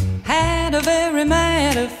had a very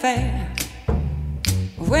mad affair.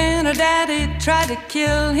 When her daddy tried to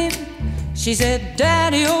kill him, she said,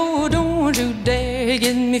 Daddy, oh, don't you dare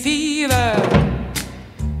give me fever.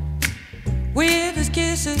 With his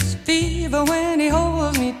kisses, fever when he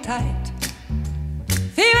holds me tight.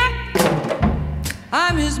 Fever,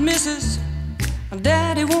 I'm his missus,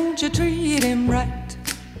 Daddy, won't you treat him right?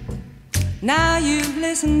 Now you've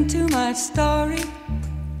listened to my story,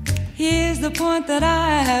 here's the point that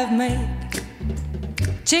I have made.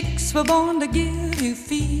 Chicks were born to give you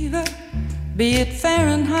fever, be it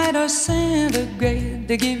Fahrenheit or centigrade,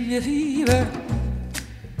 they give you fever.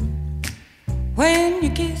 When you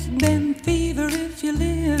kiss them, fever, if you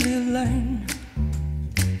live, you learn.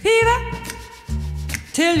 Fever,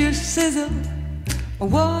 till you sizzle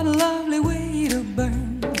What a lovely way to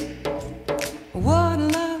burn. What a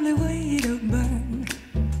lovely way to burn.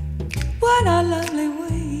 What a lovely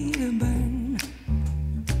way to burn.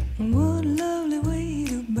 What a lovely way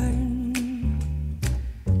to burn.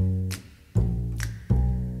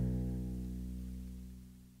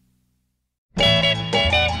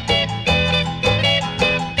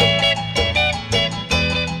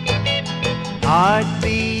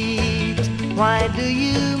 Heartbeat, why do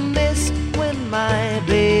you miss when my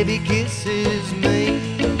baby kisses me?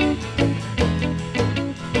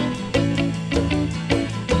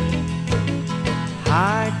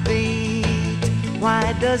 Heartbeat,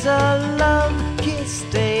 why does a love kiss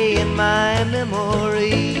stay in my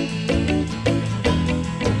memory?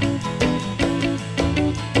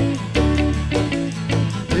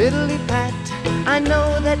 Piddly pat, I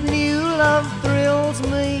know that new love thrills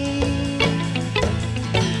me.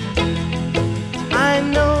 I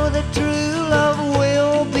know that true love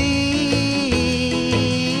will be.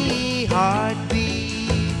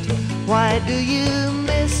 Heartbeat, why do you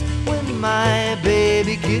miss when my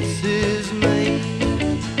baby kisses me?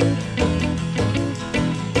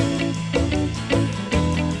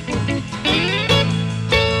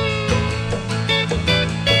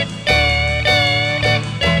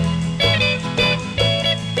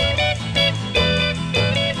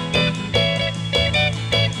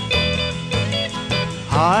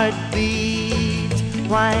 Heartbeat,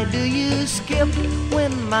 why do you skip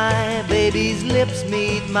when my baby's lips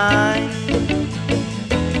meet mine?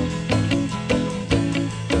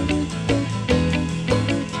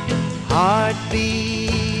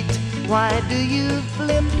 Heartbeat, why do you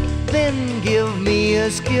flip, then give me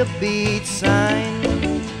a skip beat sign?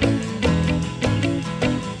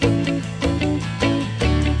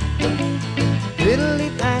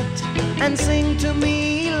 Diddly pat, and sing to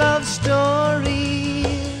me love stories.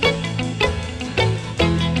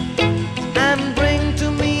 And bring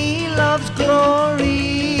to me love's glory.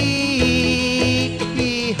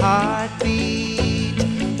 Heartbeat,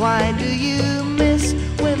 why do you miss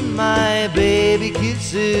when my baby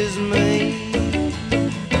kisses me?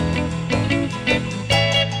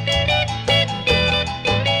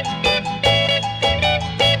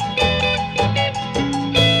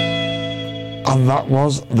 And that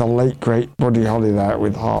was the late great Buddy Holly there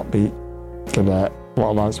with Heartbeat. And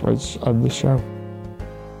what a nice way to end the show.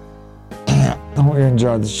 I hope you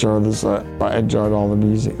enjoyed the show. I enjoyed all the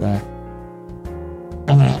music there.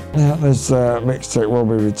 And this mixtape will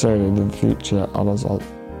be returning in the future along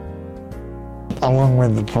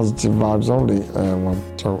with the Positive Vibes Only one.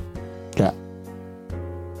 So, yeah.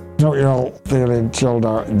 Hope you're all feeling chilled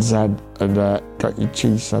out and zen and got your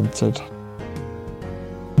chi centered.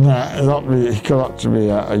 Yeah, it could actually be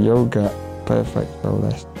a yoga perfect show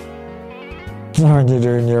this. So when you're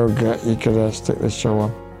doing yoga, you could stick this show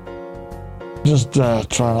on. Just try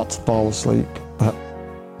not to fall asleep.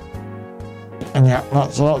 And yeah,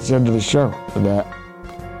 that's the end of the show. And,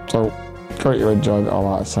 so, hope you enjoyed it all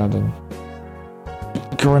like I said. And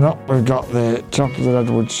coming up, we've got the Chappers and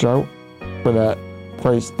Edwards show with a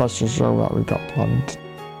very special show that we've got planned.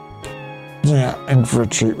 Yeah, in for a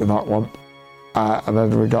treat with that one. And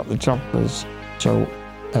then we got the Chappers show,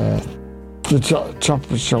 the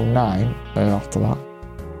Chappers show 9 after that.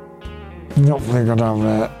 And hopefully going to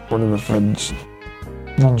have one of my friends'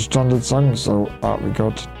 non-standard songs, so that'll be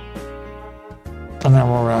good. And then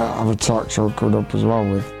we'll have a talk show coming up as well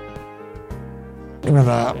with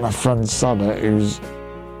my friend Sana, who's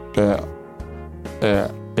in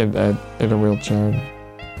a wheelchair.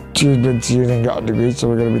 She's been to uni and got a degree, so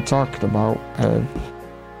we're going to be talking about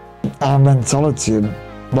our mentality and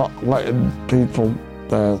not letting people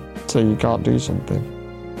say you can't do something.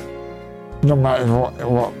 No matter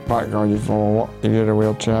what background you're from or what, if you're in a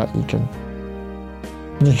wheelchair, you can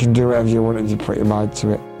do whatever you want if you put your mind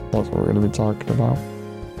to it. That's what we're going to be talking about.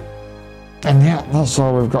 And yeah, that's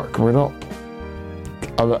all we've got coming up.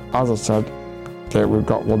 As I said, we've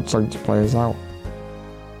got one song to play us out.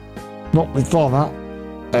 But before that,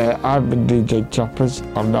 I've been DJ Chappers.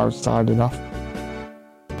 I'm now signing off.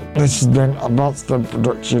 This has been a monster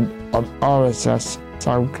production on RSS,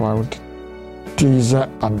 SoundCloud, Deezer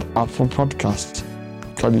and Apple Podcasts.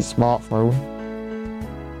 On your smartphone,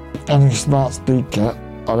 any smart speaker,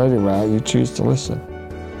 or anywhere you choose to listen.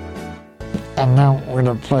 And now we're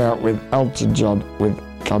going to play out with Elton John with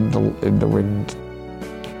Candle in the Wind,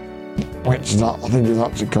 which is, I think it's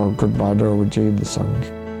actually called Goodbye Norma Jean, the song.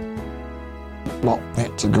 Well,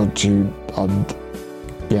 it's a good tune, and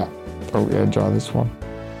yeah, hope you enjoy this one.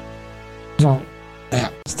 So, yeah,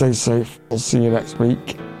 stay safe. I'll see you next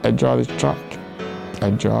week. Enjoy this track.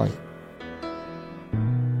 Enjoy.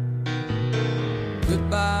 Goodbye,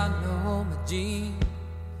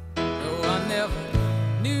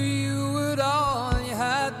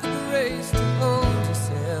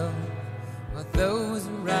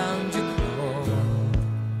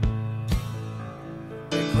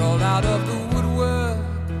 out of the woodwork,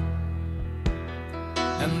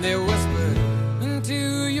 and they whispered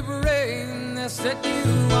into your brain. They set you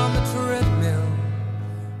on the treadmill,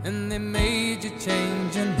 and they made you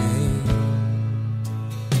change your name.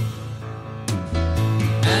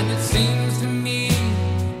 And it seems to me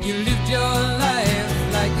you lived your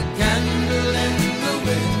life like a candle in the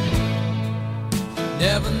wind,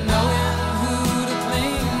 never knowing who to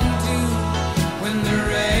cling to when the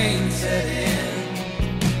rain set in.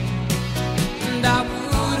 And I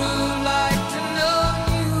would have liked to know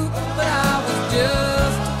you, but I was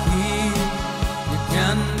just a kid. Your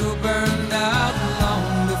candle burned out long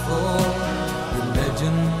before your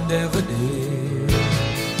legend ever did.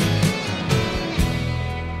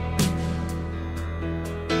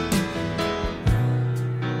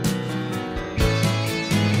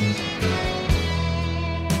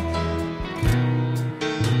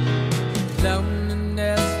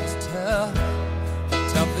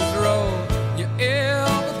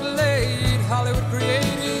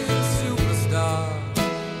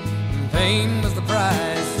 Pain was the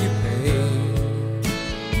price you paid.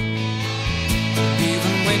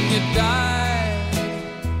 Even when you died,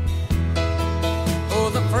 oh,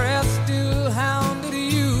 the press still hounded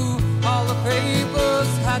you. All the papers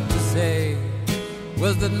had to say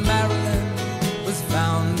was that Marilyn was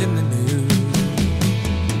found in the news.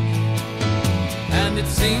 And it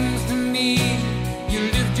seems to me you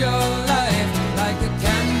lived your life like a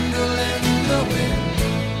candle in the wind,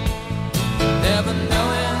 never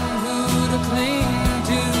knowing to cling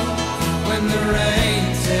to when the rain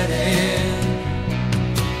set in.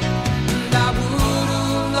 And I would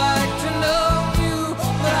have liked to know you,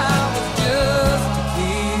 but I was just a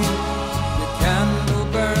kid. Your candle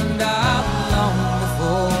burned out long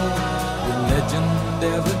before your legend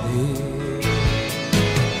ever did.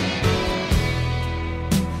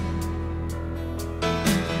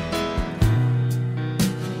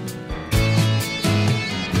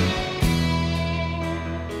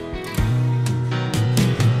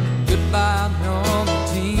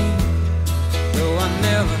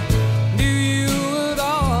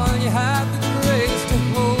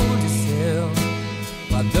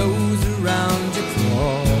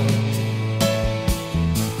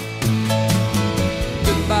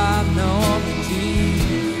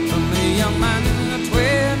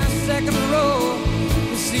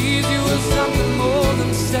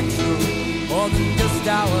 More than just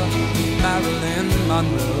our Marilyn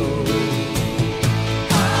Monroe.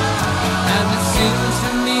 And it seems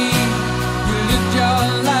to me you lived your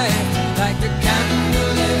life like a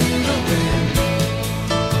candle in the wind,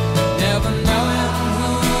 never knowing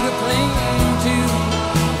who to cling to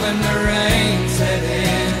when the rain set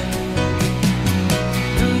in.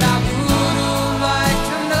 And I would have liked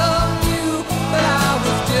to know you, but I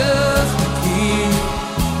was just a kid.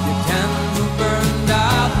 Your candle burned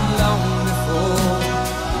out long before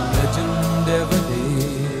the legend ever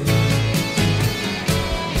did.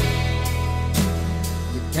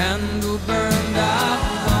 Your candle burned out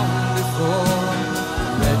long before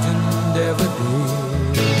the legend ever did.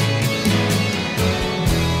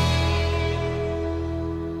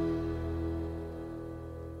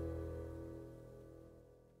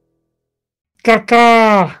 Caca!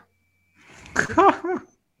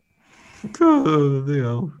 Oh,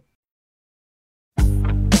 dear.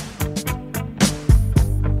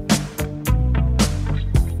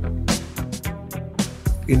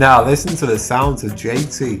 You now listen to the sounds of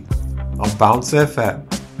JT on Bounce FM.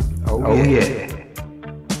 Oh yeah.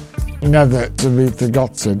 Never to be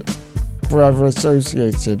forgotten, forever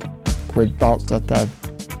associated with Bounce FM.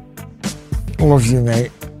 Love you,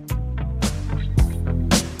 mate.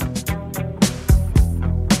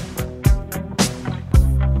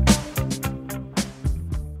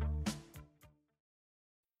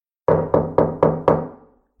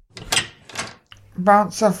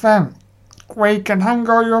 Bounce FM, where you can hang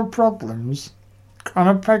all your problems on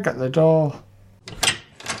a peg at the door.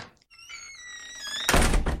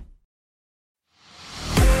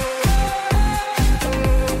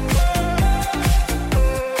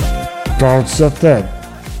 Bounce FM,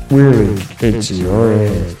 really into your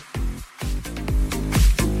head.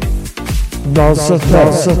 Bounce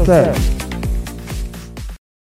FM.